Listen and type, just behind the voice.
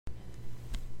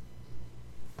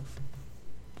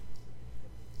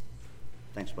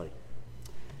Thanks, buddy.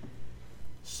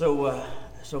 So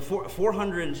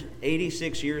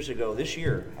 486 years ago, this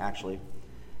year actually,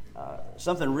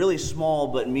 something really small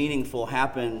but meaningful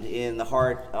happened in the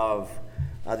heart of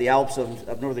the Alps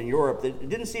of Northern Europe. It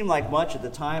didn't seem like much at the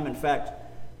time. In fact,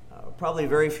 probably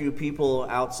very few people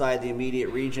outside the immediate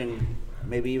region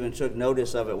maybe even took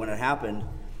notice of it when it happened.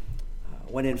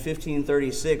 When in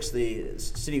 1536, the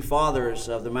city fathers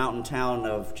of the mountain town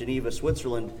of Geneva,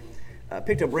 Switzerland,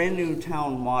 picked a brand new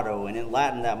town motto, and in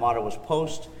Latin that motto was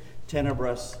Post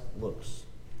Tenebras Lux,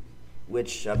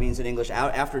 which means in English,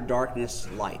 after darkness,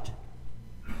 light.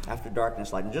 After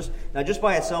darkness, light. And just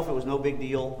by itself, it was no big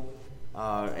deal,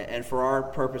 and for our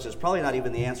purposes, probably not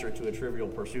even the answer to a Trivial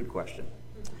Pursuit question,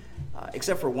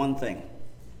 except for one thing.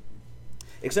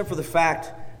 Except for the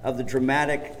fact of the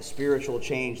dramatic spiritual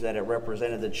change that it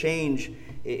represented, the change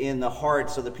in the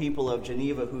hearts of the people of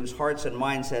Geneva, whose hearts and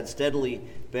minds had steadily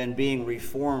been being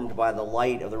reformed by the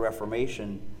light of the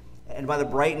Reformation and by the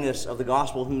brightness of the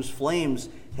gospel, whose flames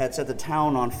had set the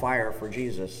town on fire for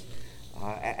Jesus.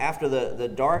 After the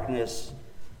darkness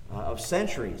of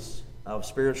centuries of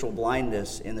spiritual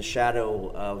blindness in the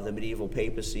shadow of the medieval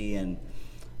papacy and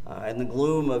the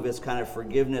gloom of its kind of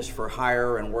forgiveness for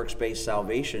hire and works-based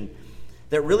salvation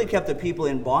that really kept the people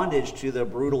in bondage to the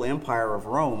brutal empire of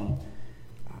Rome,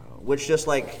 which, just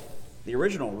like the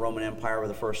original Roman Empire of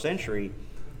the first century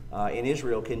in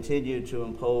Israel, continued to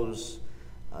impose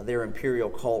their imperial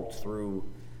cult through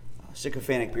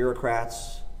sycophantic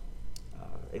bureaucrats,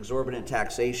 exorbitant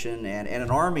taxation, and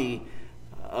an army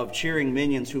of cheering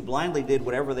minions who blindly did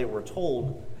whatever they were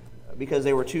told because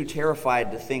they were too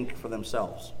terrified to think for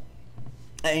themselves.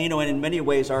 And in many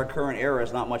ways, our current era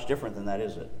is not much different than that,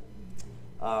 is it?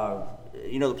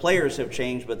 The players have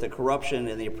changed, but the corruption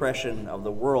and the oppression of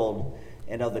the world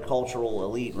and of the cultural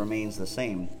elite remains the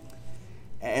same.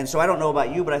 And so I don't know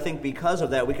about you, but I think because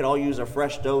of that, we could all use a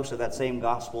fresh dose of that same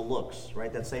gospel lux,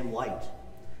 right? That same light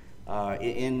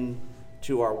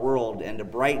into our world, and to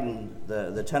brighten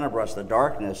the tenebras, the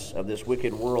darkness of this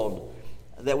wicked world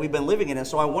that we've been living in. And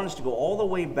so I want us to go all the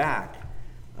way back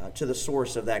to the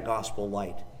source of that gospel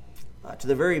light, to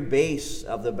the very base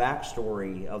of the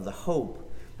backstory of the hope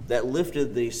that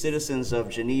lifted the citizens of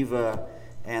Geneva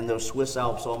and those Swiss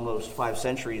Alps almost 5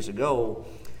 centuries ago,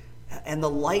 and the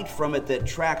light from it that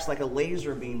tracks like a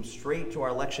laser beam straight to our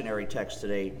lectionary text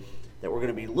today that we're going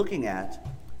to be looking at.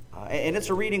 And it's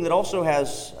a reading that also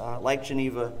has, like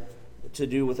Geneva, to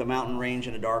do with a mountain range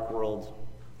in a dark world,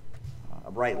 a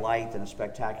bright light and a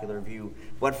spectacular view.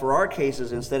 But for our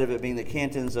cases, instead of it being the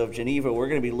cantons of Geneva, we're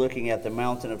going to be looking at the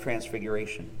mountain of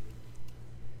Transfiguration.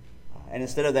 And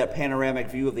instead of that panoramic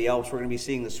view of the Alps, we're going to be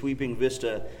seeing the sweeping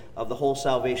vista of the whole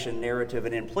salvation narrative.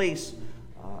 And in place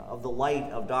of the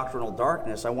light of doctrinal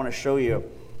darkness, I want to show you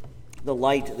the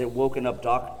light that woken up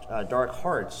dark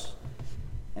hearts.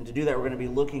 And to do that, we're going to be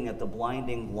looking at the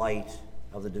blinding light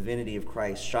of the divinity of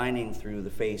Christ shining through the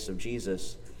face of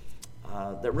Jesus,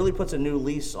 that really puts a new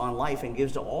lease on life and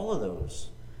gives to all of those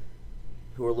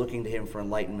who are looking to him for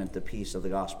enlightenment the peace of the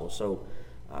gospel. So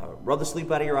rub the sleep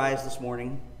out of your eyes this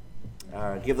morning.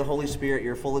 Give the Holy Spirit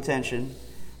your full attention,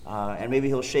 and maybe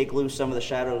he'll shake loose some of the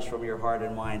shadows from your heart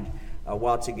and mind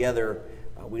while together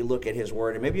we look at his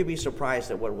word. And maybe you'll be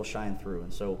surprised at what will shine through.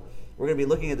 And so we're going to be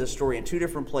looking at this story in 2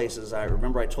 different places. I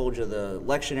told you the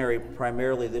lectionary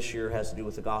primarily this year has to do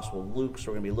with the Gospel of Luke,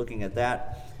 so we're going to be looking at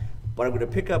that. But I'm going to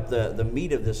pick up the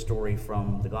meat of this story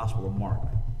from the Gospel of Mark.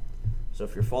 So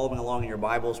if you're following along in your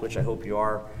Bibles, which I hope you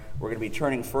are, we're going to be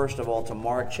turning first of all to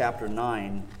Mark chapter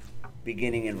 9,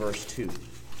 beginning in verse 2.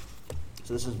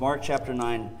 So this is Mark chapter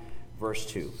 9, verse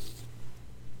 2.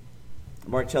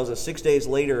 Mark tells us 6 days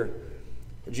later,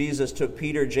 Jesus took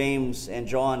Peter, James, and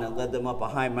John and led them up a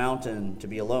high mountain to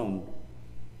be alone.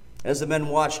 As the men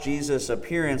watched, Jesus'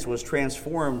 appearance was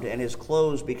transformed and his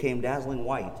clothes became dazzling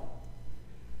white,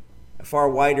 far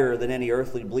whiter than any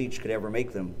earthly bleach could ever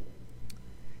make them.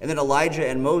 And then Elijah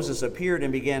and Moses appeared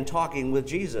and began talking with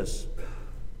Jesus.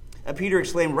 And Peter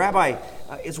exclaimed, "Rabbi,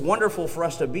 it's wonderful for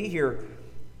us to be here.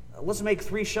 Let's make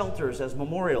 3 shelters as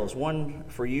memorials, one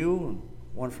for you,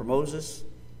 one for Moses,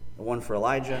 and one for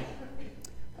Elijah."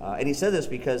 And he said this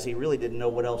because he really didn't know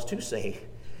what else to say,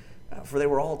 for they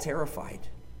were all terrified.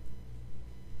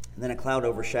 And then a cloud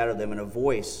overshadowed them, and a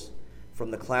voice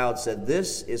from the cloud said,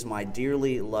 "This is my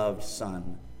dearly loved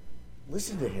son.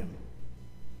 Listen to him."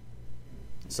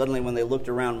 Suddenly, when they looked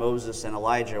around, Moses and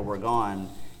Elijah were gone,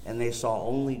 and they saw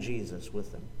only Jesus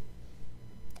with them.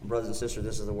 Brothers and sisters,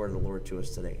 this is the word of the Lord to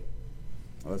us today.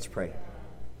 Let's pray.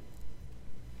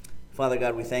 Father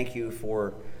God, we thank you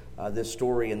for this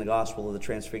story in the gospel of the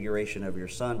transfiguration of your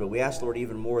Son. But we ask, Lord,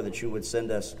 even more that you would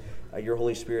send us your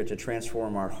Holy Spirit to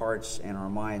transform our hearts and our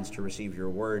minds to receive your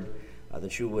word,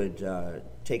 that you would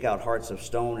take out hearts of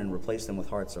stone and replace them with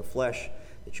hearts of flesh,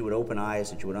 that you would open eyes,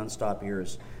 that you would unstop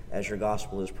ears as your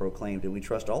gospel is proclaimed. And we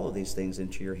trust all of these things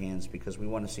into your hands because we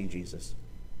want to see Jesus.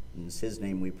 In his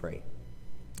name we pray.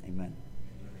 Amen.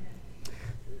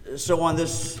 So on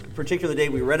this particular day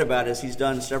we read about, as he's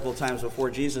done several times before,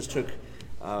 Jesus took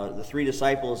the three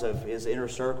disciples of his inner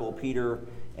circle, Peter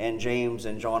and James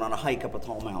and John, on a hike up a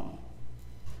tall mountain.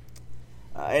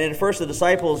 And at first the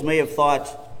disciples may have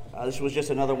thought this was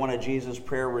just another one of Jesus'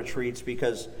 prayer retreats,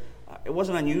 because it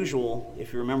wasn't unusual,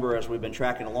 if you remember as we've been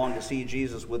tracking along, to see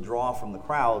Jesus withdraw from the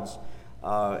crowds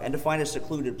and to find a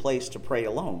secluded place to pray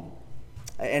alone.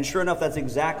 And sure enough, that's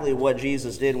exactly what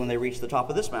Jesus did when they reached the top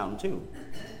of this mountain too.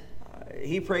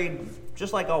 He prayed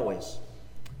just like always,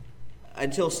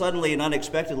 until suddenly and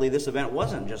unexpectedly this event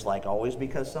wasn't just like always,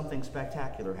 because something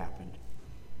spectacular happened.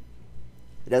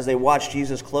 And as they watched,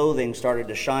 Jesus' clothing started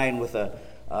to shine with a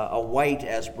white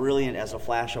as brilliant as a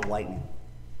flash of lightning.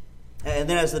 And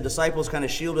then as the disciples kind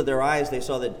of shielded their eyes, they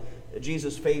saw that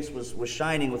Jesus' face was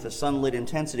shining with a sunlit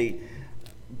intensity,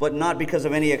 but not because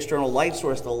of any external light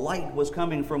source. The light was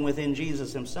coming from within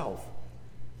Jesus himself.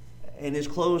 And his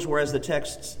clothes were, as the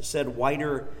text said,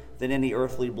 whiter than any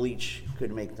earthly bleach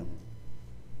could make them.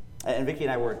 And Vicki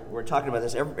and I were talking about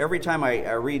this. Every time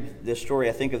I read this story,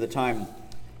 I think of the time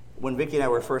when Vicki and I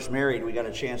were first married. We got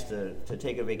a chance to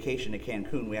take a vacation to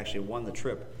Cancun. We actually won the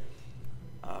trip.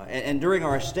 And during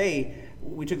our stay,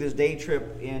 we took this day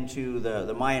trip into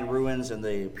the Mayan ruins and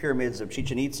the pyramids of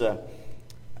Chichen Itza.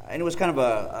 And it was kind of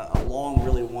a long,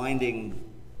 really winding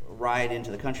ride into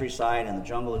the countryside and the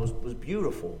jungle. It was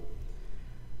beautiful.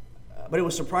 But it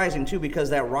was surprising, too, because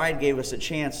that ride gave us a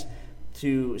chance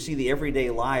to see the everyday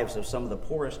lives of some of the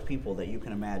poorest people that you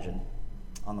can imagine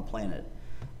on the planet.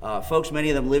 Folks, many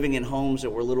of them living in homes that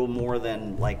were little more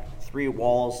than like 3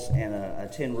 walls and a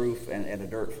tin roof and a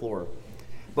dirt floor.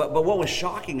 But what was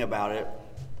shocking about it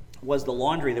was the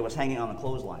laundry that was hanging on the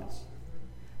clotheslines.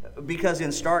 Because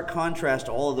in stark contrast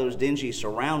to all of those dingy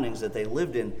surroundings that they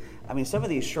lived in, I mean, some of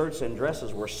these shirts and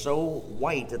dresses were so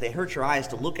white that they hurt your eyes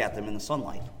to look at them in the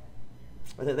sunlight.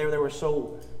 They were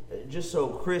just so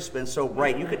crisp and so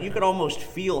bright. You could almost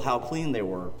feel how clean they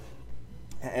were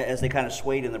as they kind of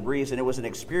swayed in the breeze. And it was an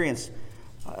experience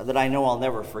that I know I'll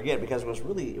never forget, because it was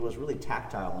really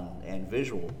tactile and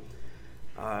visual.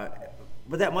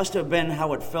 But that must have been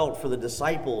how it felt for the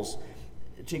disciples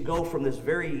to go from this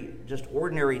very just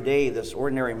ordinary day, this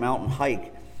ordinary mountain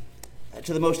hike,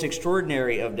 to the most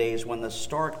extraordinary of days, when the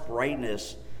stark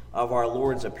brightness of our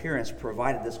Lord's appearance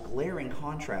provided this glaring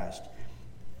contrast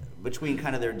between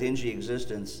kind of their dingy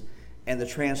existence and the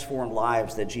transformed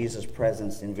lives that Jesus'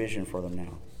 presence envisioned for them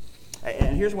now.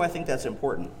 And here's why I think that's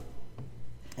important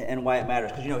and why it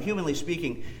matters. Because, humanly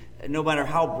speaking, no matter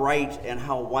how bright and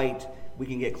how white we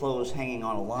can get clothes hanging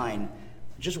on a line,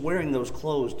 just wearing those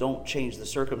clothes don't change the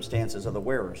circumstances of the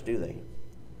wearers, do they?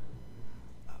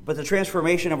 But the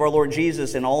transformation of our Lord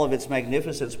Jesus in all of its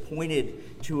magnificence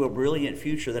pointed to a brilliant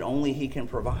future that only he can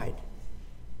provide,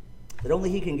 that only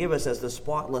he can give us as the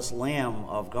spotless Lamb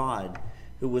of God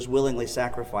who was willingly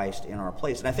sacrificed in our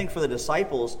place. And I think for the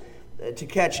disciples, to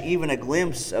catch even a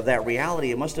glimpse of that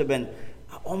reality, it must have been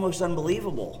almost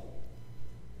unbelievable.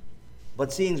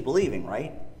 But seeing's believing,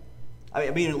 right?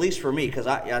 I mean, at least for me, because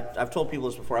I've told people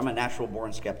this before, I'm a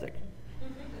natural-born skeptic.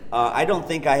 I don't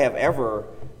think I have ever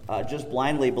just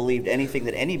blindly believed anything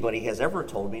that anybody has ever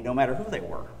told me, no matter who they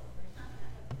were.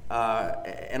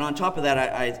 And on top of that,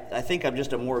 I think I'm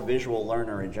just a more visual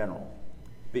learner in general.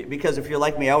 Because if you're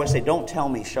like me, I always say, don't tell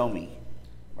me, show me.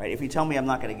 Right? If you tell me, I'm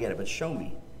not going to get it, but show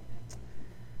me.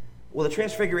 Well, the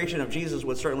transfiguration of Jesus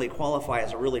would certainly qualify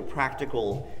as a really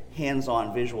practical,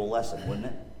 hands-on visual lesson, wouldn't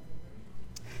it?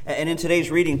 And in today's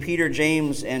reading, Peter,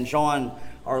 James, and John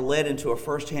are led into a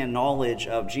first-hand knowledge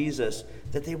of Jesus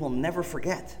that they will never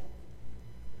forget.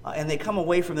 And they come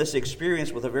away from this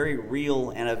experience with a very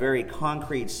real and a very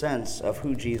concrete sense of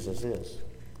who Jesus is.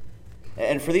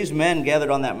 And for these men gathered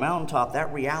on that mountaintop,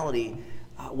 that reality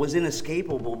was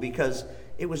inescapable, because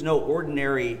it was no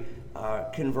ordinary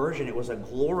conversion. It was a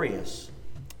glorious,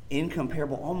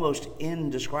 incomparable, almost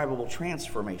indescribable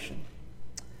transformation.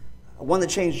 One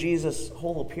that changed Jesus'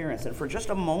 whole appearance. And for just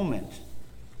a moment,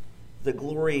 the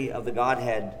glory of the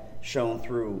Godhead shone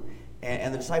through.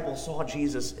 And the disciples saw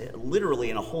Jesus literally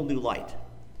in a whole new light.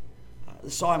 They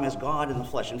saw him as God in the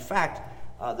flesh. In fact,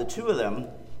 the two of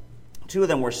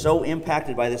them were so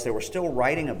impacted by this, they were still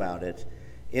writing about it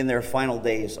in their final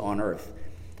days on earth.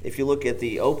 If you look at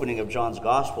the opening of John's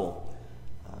Gospel,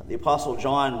 The Apostle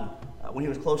John, when he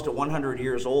was close to 100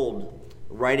 years old,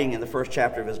 writing in the first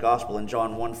chapter of his gospel in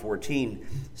John 1:14,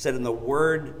 said, "And the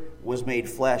Word was made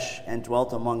flesh and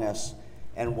dwelt among us,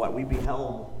 and what? We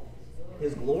beheld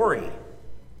his glory."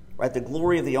 Right? The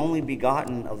glory of the only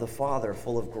begotten of the Father,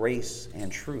 full of grace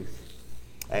and truth.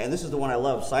 And this is the one I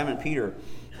love. Simon Peter,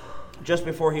 just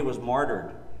before he was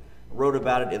martyred, wrote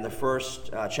about it in the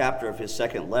first chapter of his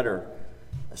second letter.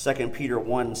 2 Peter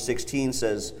 1:16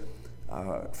 says,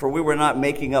 "For we were not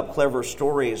making up clever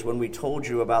stories when we told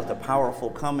you about the powerful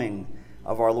coming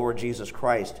of our Lord Jesus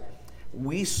Christ.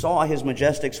 We saw his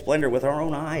majestic splendor with our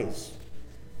own eyes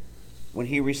when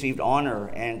he received honor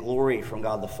and glory from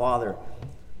God the Father.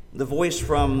 The voice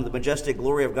from the majestic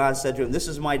glory of God said to him, 'This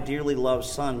is my dearly loved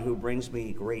Son who brings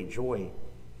me great joy.'"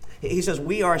 He says,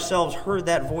 "We ourselves heard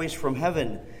that voice from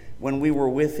heaven when we were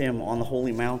with him on the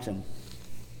holy mountain.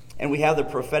 And we have the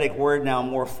prophetic word now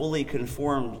more fully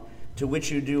conformed, to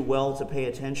which you do well to pay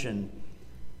attention,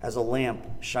 as a lamp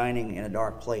shining in a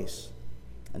dark place,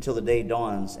 until the day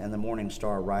dawns and the morning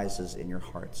star rises in your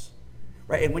hearts."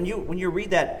 Right? And when you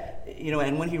read that,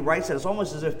 and when he writes that, it's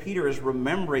almost as if Peter is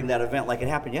remembering that event like it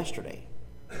happened yesterday.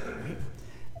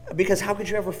 Because how could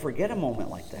you ever forget a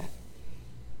moment like that?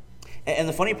 And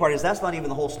the funny part is that's not even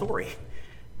the whole story.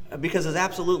 Because as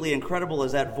absolutely incredible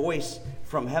as that voice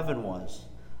from heaven was,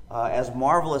 as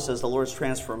marvelous as the Lord's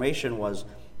transformation was,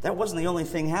 that wasn't the only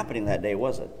thing happening that day,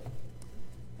 was it?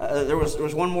 There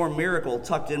was one more miracle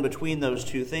tucked in between those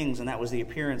two things, and that was the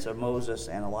appearance of Moses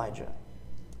and Elijah.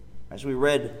 As we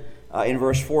read in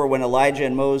verse 4, when Elijah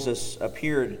and Moses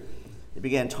appeared, they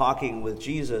began talking with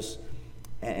Jesus,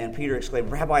 and Peter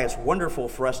exclaimed, "Rabbi, it's wonderful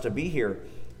for us to be here.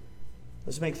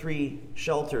 Let's make 3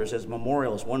 shelters as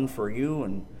memorials, one for you,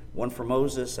 and one for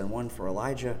Moses, and one for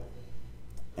Elijah."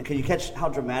 And can you catch how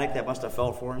dramatic that must have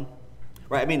felt for him?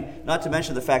 Right? I mean, not to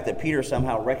mention the fact that Peter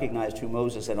somehow recognized who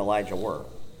Moses and Elijah were.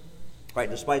 Right?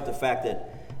 Despite the fact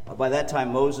that by that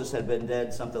time Moses had been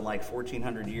dead something like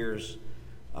 1,400 years.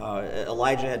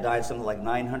 Elijah had died something like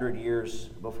 900 years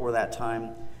before that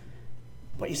time.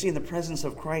 But you see, in the presence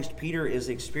of Christ, Peter is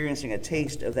experiencing a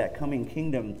taste of that coming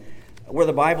kingdom where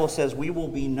the Bible says we will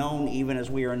be known even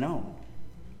as we are known.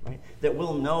 Right? That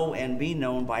we'll know and be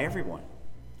known by everyone.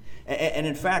 And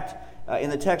in fact, in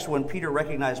the text, when Peter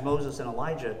recognized Moses and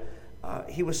Elijah,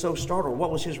 he was so startled.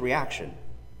 What was his reaction?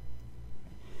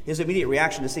 His immediate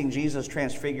reaction to seeing Jesus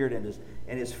transfigured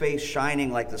and his face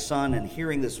shining like the sun, and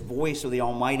hearing this voice of the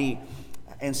Almighty,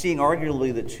 and seeing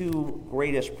arguably the 2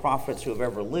 greatest prophets who have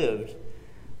ever lived,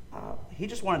 he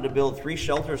just wanted to build 3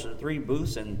 shelters or 3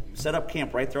 booths and set up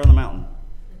camp right there on the mountain.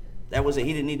 That was it.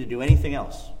 He didn't need to do anything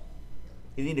else.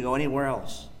 He didn't need to go anywhere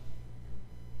else.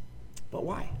 But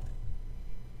why?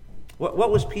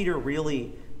 What was Peter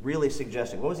really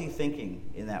suggesting? What was he thinking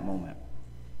in that moment?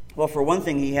 Well, for one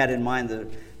thing, he had in mind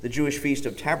the Jewish Feast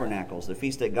of Tabernacles, the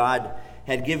feast that God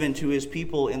had given to his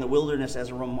people in the wilderness as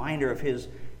a reminder of his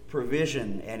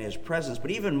provision and his presence.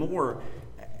 But even more,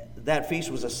 that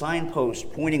feast was a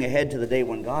signpost pointing ahead to the day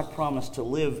when God promised to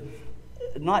live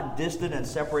not distant and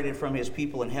separated from his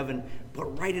people in heaven,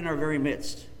 but right in our very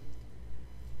midst.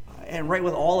 And right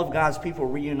with all of God's people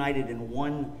reunited in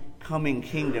one coming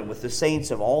kingdom, with the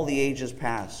saints of all the ages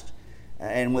past,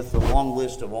 and with the long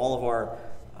list of all of our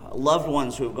loved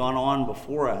ones who have gone on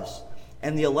before us,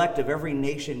 and the elect of every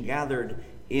nation gathered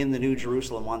in the New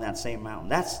Jerusalem on that same mountain.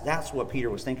 That's what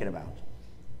Peter was thinking about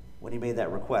when he made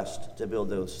that request to build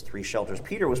those 3 shelters.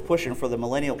 Peter was pushing for the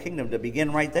millennial kingdom to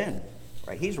begin right then.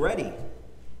 Right? He's ready.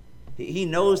 He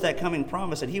knows that coming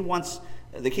promise, and he wants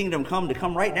the kingdom to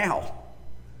come right now.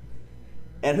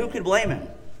 And who could blame him?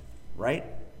 Right?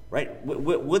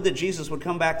 Would that Jesus would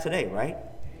come back today, right?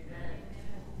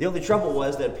 The only trouble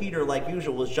was that Peter, like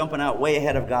usual, was jumping out way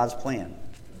ahead of God's plan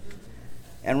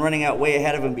and running out way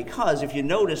ahead of him, because if you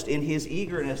noticed in his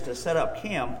eagerness to set up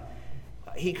camp,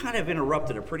 he kind of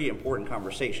interrupted a pretty important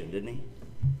conversation, didn't he?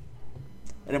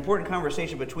 An important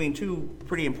conversation between 2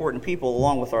 pretty important people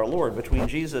along with our Lord, between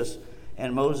Jesus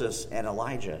and Moses and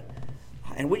Elijah.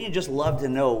 And wouldn't you just love to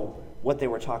know what they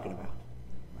were talking about?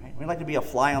 Right? We'd like to be a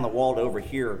fly on the wall to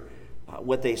overhear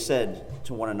what they said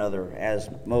to one another as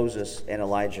Moses and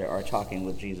Elijah are talking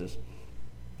with Jesus.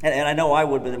 And I know I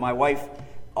would, but my wife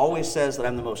always says that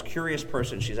I'm the most curious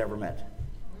person she's ever met.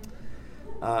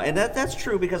 And that's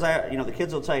true, because the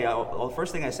kids will tell you, the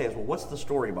first thing I say is, well, what's the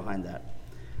story behind that?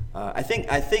 I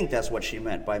think that's what she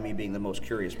meant by me being the most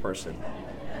curious person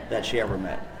that she ever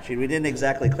met. We didn't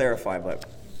exactly clarify, but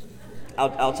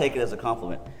I'll take it as a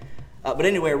compliment. But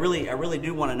anyway, I really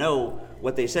do want to know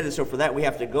what they said. And so for that, we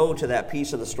have to go to that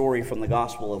piece of the story from the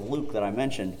Gospel of Luke that I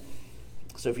mentioned.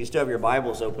 So if you still have your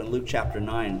Bibles open, Luke chapter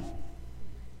 9,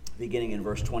 beginning in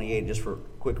verse 28, just for a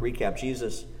quick recap,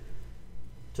 Jesus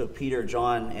took Peter,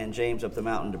 John, and James up the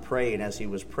mountain to pray, and as he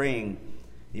was praying,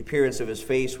 the appearance of his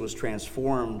face was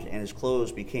transformed, and his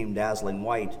clothes became dazzling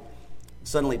white.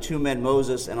 Suddenly, two men,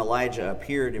 Moses and Elijah,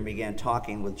 appeared and began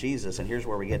talking with Jesus, and here's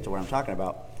where we get to what I'm talking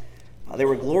about. They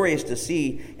were glorious to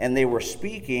see, and they were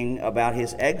speaking about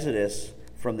his exodus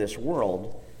from this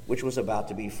world, which was about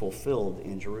to be fulfilled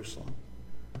in Jerusalem.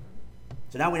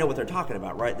 So now we know what they're talking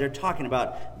about, right? They're talking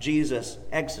about Jesus'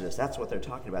 exodus. That's what they're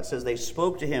talking about. It says they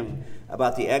spoke to him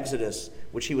about the exodus,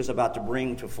 which he was about to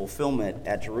bring to fulfillment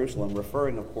at Jerusalem,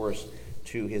 referring, of course,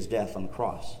 to his death on the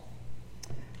cross.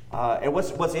 And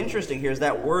what's interesting here is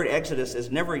that word exodus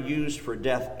is never used for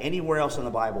death anywhere else in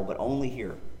the Bible, but only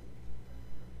here.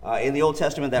 In the Old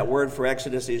Testament, that word for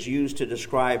exodus is used to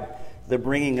describe the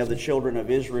bringing of the children of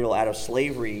Israel out of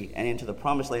slavery and into the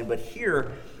promised land. But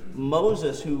here,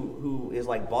 Moses, who is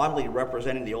like bodily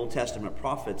representing the Old Testament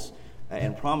prophets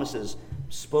and promises,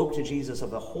 spoke to Jesus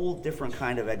of a whole different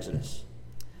kind of exodus,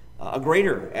 a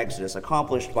greater exodus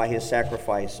accomplished by his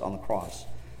sacrifice on the cross,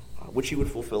 which he would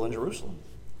fulfill in Jerusalem.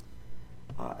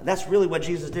 That's really what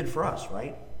Jesus did for us,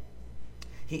 right?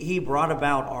 He brought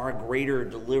about our greater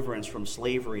deliverance from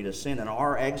slavery to sin and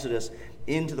our exodus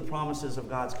into the promises of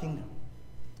God's kingdom.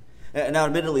 Now,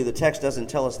 admittedly, the text doesn't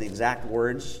tell us the exact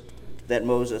words that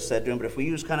Moses said to him, but if we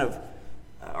use kind of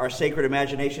our sacred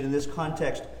imagination in this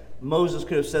context, Moses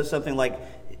could have said something like,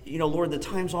 Lord, the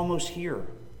time's almost here.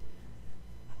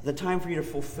 The time for you to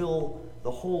fulfill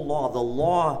the whole law, the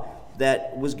law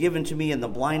that was given to me in the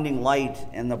blinding light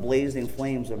and the blazing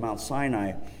flames of Mount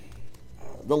Sinai,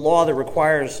 the law that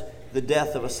requires the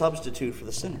death of a substitute for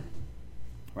the sinner.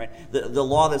 Right? The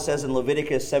law that says in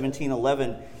Leviticus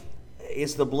 17:11,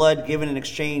 it's the blood given in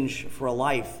exchange for a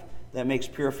life that makes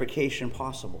purification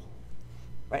possible.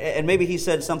 Right? And maybe he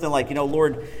said something like,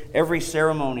 Lord, every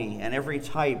ceremony and every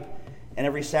type and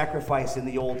every sacrifice in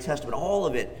the Old Testament, all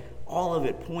of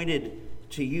it pointed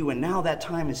to you, and now that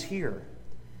time is here.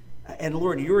 And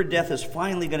Lord, your death is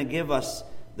finally going to give us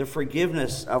the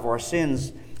forgiveness of our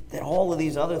sins that all of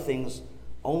these other things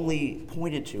only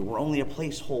pointed to, were only a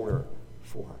placeholder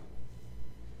for.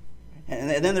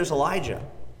 And then there's Elijah,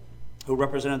 who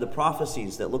represented the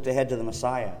prophecies that looked ahead to the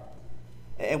Messiah.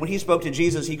 And when he spoke to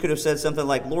Jesus, he could have said something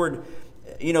like, Lord,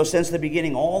 since the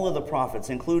beginning, all of the prophets,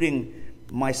 including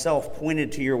myself,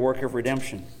 pointed to your work of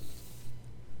redemption.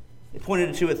 They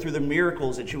pointed to it through the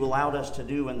miracles that you allowed us to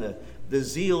do and the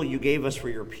zeal you gave us for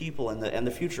your people and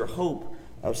the future hope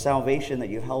of salvation that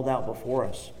you held out before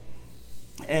us.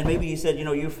 And maybe he said,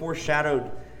 you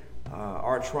foreshadowed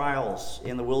our trials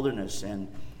in the wilderness, and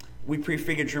we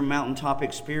prefigured your mountaintop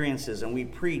experiences, and we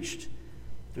preached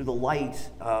through the light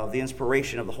of the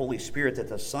inspiration of the Holy Spirit that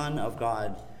the Son of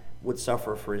God would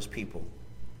suffer for his people.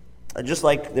 Just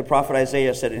like the prophet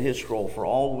Isaiah said in his scroll, for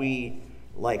all we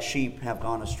like sheep have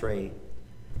gone astray,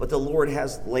 but the Lord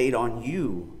has laid on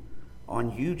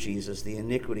you, Jesus, the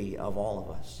iniquity of all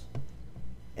of us.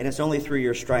 And it's only through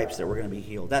your stripes that we're going to be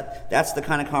healed. That's the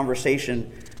kind of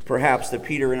conversation, perhaps, that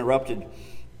Peter interrupted.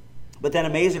 But then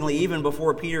amazingly, even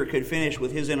before Peter could finish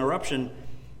with his interruption,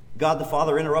 God the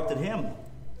Father interrupted him.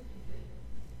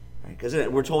 Because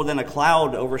we're told then a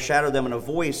cloud overshadowed them, and a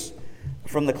voice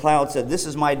from the cloud said, "This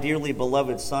is my dearly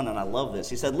beloved Son," and I love this.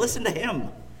 He said, "Listen to him."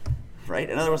 Right?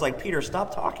 In other words, like, Peter,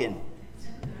 stop talking.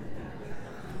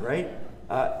 Right?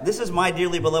 This is my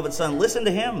dearly beloved Son. Listen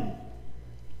to him.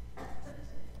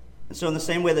 And so in the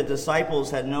same way the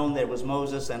disciples had known that it was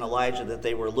Moses and Elijah that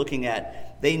they were looking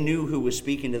at, they knew who was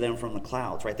speaking to them from the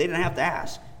clouds, right? They didn't have to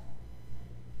ask.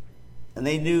 And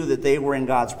they knew that they were in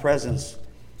God's presence,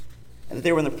 and that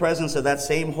they were in the presence of that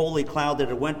same holy cloud that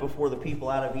had went before the people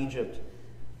out of Egypt,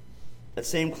 that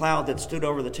same cloud that stood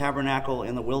over the tabernacle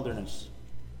in the wilderness,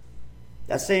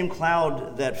 that same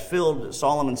cloud that filled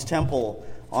Solomon's temple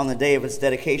on the day of its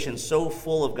dedication, so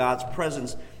full of God's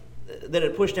presence that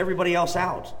it pushed everybody else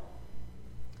out.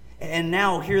 And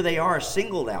now here they are,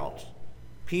 singled out,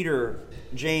 Peter,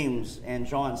 James, and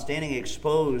John, standing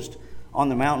exposed on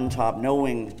the mountaintop,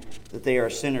 knowing that they are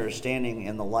sinners standing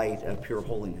in the light of pure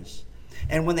holiness.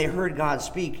 And when they heard God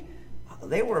speak,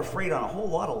 they were afraid on a whole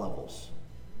lot of levels.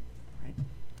 Right?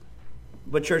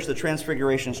 But church, the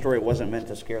Transfiguration story wasn't meant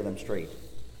to scare them straight.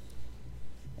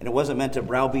 And it wasn't meant to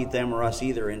browbeat them or us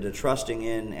either into trusting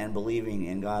in and believing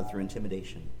in God through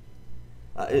intimidation.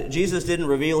 Jesus didn't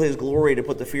reveal his glory to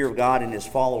put the fear of God in his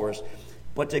followers,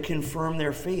 but to confirm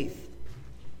their faith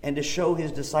and to show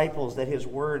his disciples that his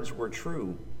words were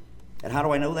true. And how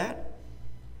do I know that?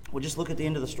 Well, just look at the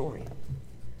end of the story.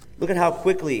 Look at how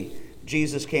quickly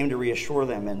Jesus came to reassure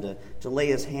them and to lay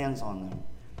his hands on them.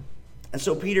 And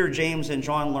so Peter, James, and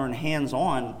John learn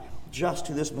hands-on just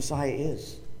who this Messiah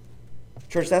is.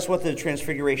 Church, that's what the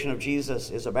transfiguration of Jesus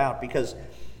is about, because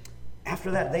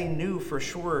after that, they knew for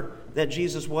sure that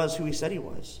Jesus was who he said he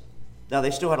was. Now,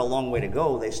 they still had a long way to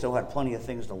go. They still had plenty of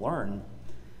things to learn.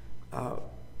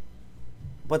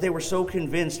 But they were so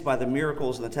convinced by the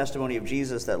miracles and the testimony of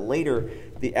Jesus that later,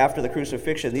 after the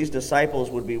crucifixion, these disciples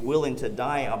would be willing to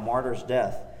die a martyr's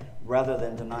death rather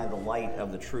than deny the light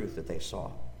of the truth that they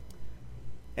saw.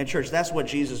 And church, that's what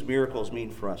Jesus' miracles mean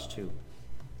for us too.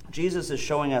 Jesus is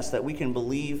showing us that we can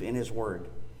believe in his word.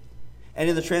 And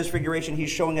in the transfiguration, he's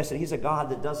showing us that he's a God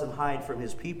that doesn't hide from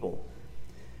his people,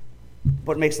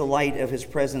 but makes the light of his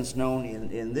presence known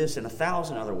in this and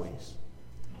 1,000 other ways,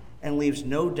 and leaves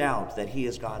no doubt that he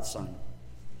is God's Son,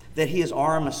 that he is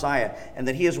our Messiah, and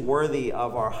that he is worthy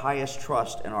of our highest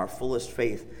trust and our fullest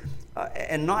faith.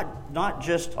 And not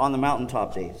just on the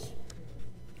mountaintop days,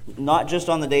 not just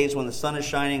on the days when the sun is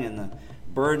shining and the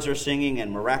birds are singing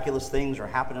and miraculous things are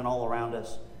happening all around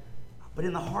us, but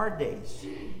in the hard days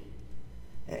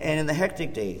and in the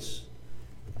hectic days,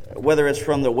 whether it's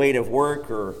from the weight of work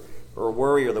or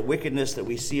worry or the wickedness that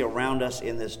we see around us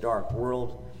in this dark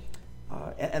world.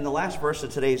 And the last verse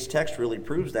of today's text really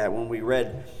proves that when we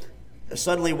read,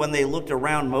 suddenly when they looked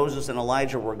around, Moses and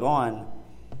Elijah were gone,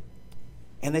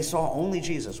 and they saw only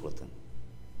Jesus with them.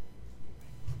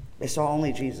 They saw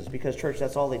only Jesus because, church,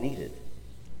 that's all they needed.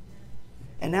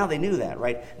 And now they knew that,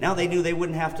 right? Now they knew they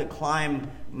wouldn't have to climb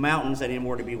mountains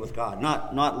anymore to be with God.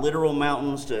 Not literal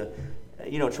mountains to,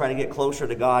 try to get closer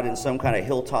to God in some kind of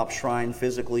hilltop shrine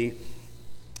physically.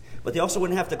 But they also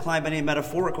wouldn't have to climb any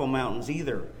metaphorical mountains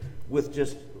either, with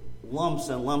just lumps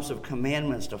and lumps of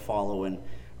commandments to follow and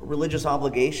religious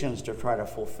obligations to try to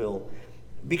fulfill,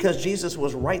 because Jesus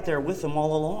was right there with them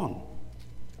all along.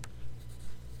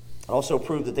 It also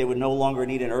proved that they would no longer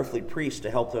need an earthly priest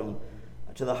to help them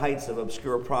to the heights of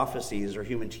obscure prophecies or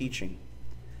human teaching.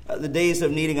 The days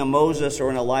of needing a Moses or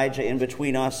an Elijah in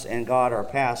between us and God are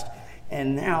past,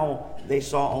 and now they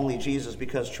saw only Jesus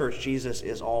because, church, Jesus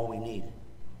is all we need.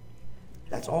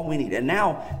 That's all we need. And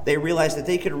now they realize that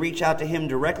they could reach out to him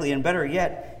directly, and better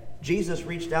yet, Jesus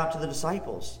reached out to the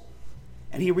disciples.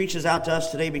 And he reaches out to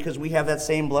us today because we have that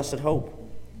same blessed hope.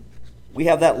 We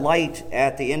have that light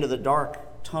at the end of the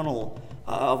dark tunnel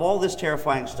of all this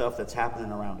terrifying stuff that's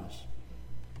happening around us,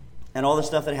 and all the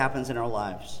stuff that happens in our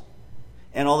lives,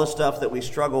 and all the stuff that we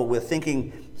struggle with,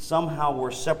 thinking somehow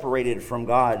we're separated from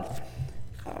God,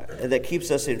 that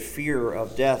keeps us in fear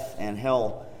of death and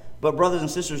hell. But brothers and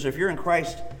sisters, if you're in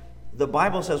Christ, the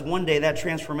Bible says one day that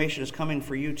transformation is coming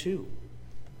for you too.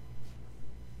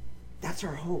 That's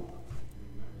our hope.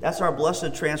 That's our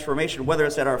blessed transformation, whether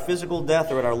it's at our physical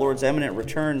death or at our Lord's imminent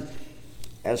return.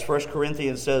 As 1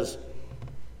 Corinthians says,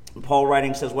 Paul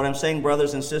writing says, what I'm saying,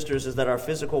 brothers and sisters, is that our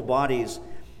physical bodies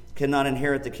cannot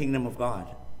inherit the kingdom of God.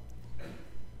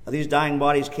 Now, these dying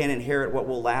bodies can't inherit what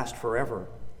will last forever.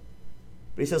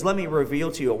 But he says, let me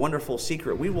reveal to you a wonderful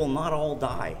secret. We will not all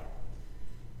die,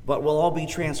 but we'll all be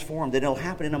transformed, and it'll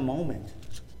happen in a moment,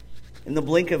 in the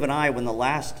blink of an eye, when the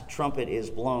last trumpet is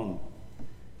blown.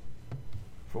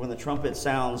 For when the trumpet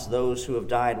sounds, those who have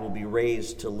died will be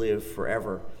raised to live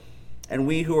forever. And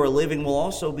we who are living will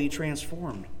also be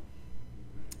transformed.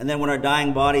 And then when our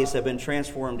dying bodies have been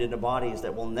transformed into bodies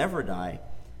that will never die,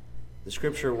 the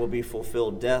scripture will be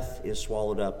fulfilled. Death is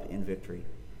swallowed up in victory.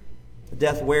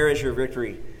 Death, where is your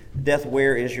victory? Death,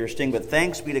 where is your sting? But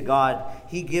thanks be to God,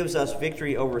 he gives us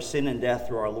victory over sin and death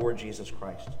through our Lord Jesus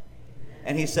Christ.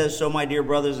 And he says, so my dear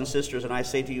brothers and sisters, and I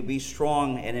say to you, be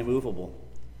strong and immovable.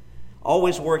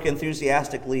 Always work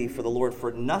enthusiastically for the Lord,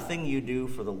 for nothing you do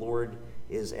for the Lord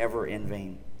is ever in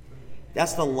vain.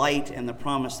 That's the light and the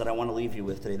promise that I want to leave you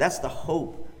with today. That's the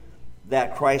hope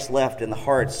that Christ left in the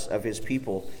hearts of his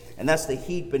people. And that's the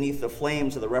heat beneath the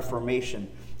flames of the Reformation.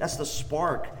 That's the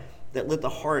spark that lit the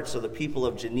hearts of the people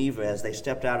of Geneva as they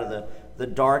stepped out of the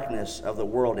darkness of the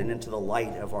world and into the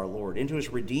light of our Lord, into his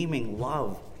redeeming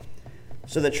love.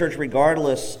 So that, church,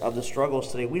 regardless of the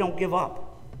struggles today, we don't give up.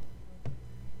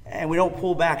 And we don't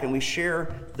pull back, and we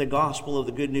share the gospel of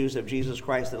the good news of Jesus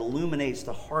Christ that illuminates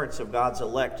the hearts of God's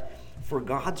elect for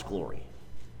God's glory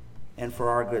and for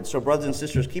our good. So, brothers and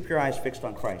sisters, keep your eyes fixed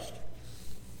on Christ.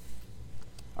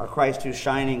 Our Christ who's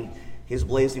shining his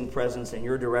blazing presence in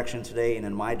your direction today and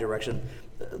in my direction.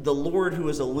 The Lord who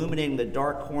is illuminating the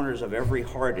dark corners of every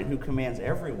heart and who commands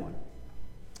everyone,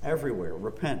 everywhere,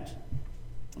 repent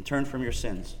and turn from your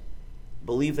sins.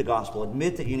 Believe the gospel.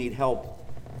 Admit that you need help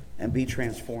and be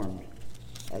transformed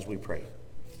as we pray.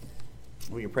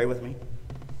 Will you pray with me?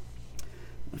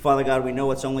 Father God, we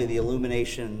know it's only the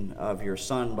illumination of your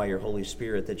Son by your Holy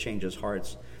Spirit that changes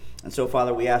hearts. And so,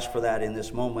 Father, we ask for that in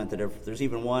this moment, that if there's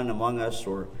even one among us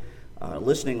or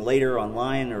listening later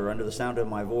online or under the sound of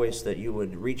my voice, that you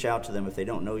would reach out to them if they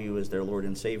don't know you as their Lord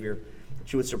and Savior,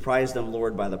 that you would surprise them,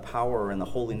 Lord, by the power and the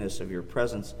holiness of your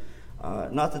presence.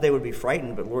 Not that they would be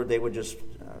frightened, but, Lord, they would just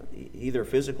either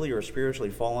physically or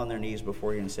spiritually fall on their knees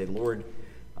before you and say, Lord,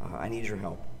 I need your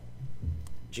help.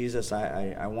 Jesus,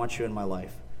 I want you in my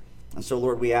life. And so,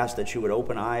 Lord, we ask that you would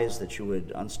open eyes, that you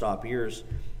would unstop ears,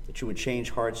 that you would change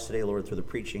hearts today, Lord, through the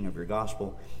preaching of your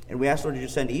gospel. And we ask, Lord, that you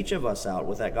send each of us out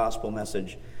with that gospel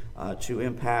message to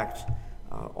impact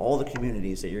all the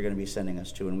communities that you're going to be sending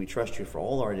us to. And we trust you for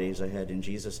all our days ahead. In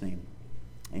Jesus' name,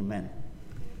 amen.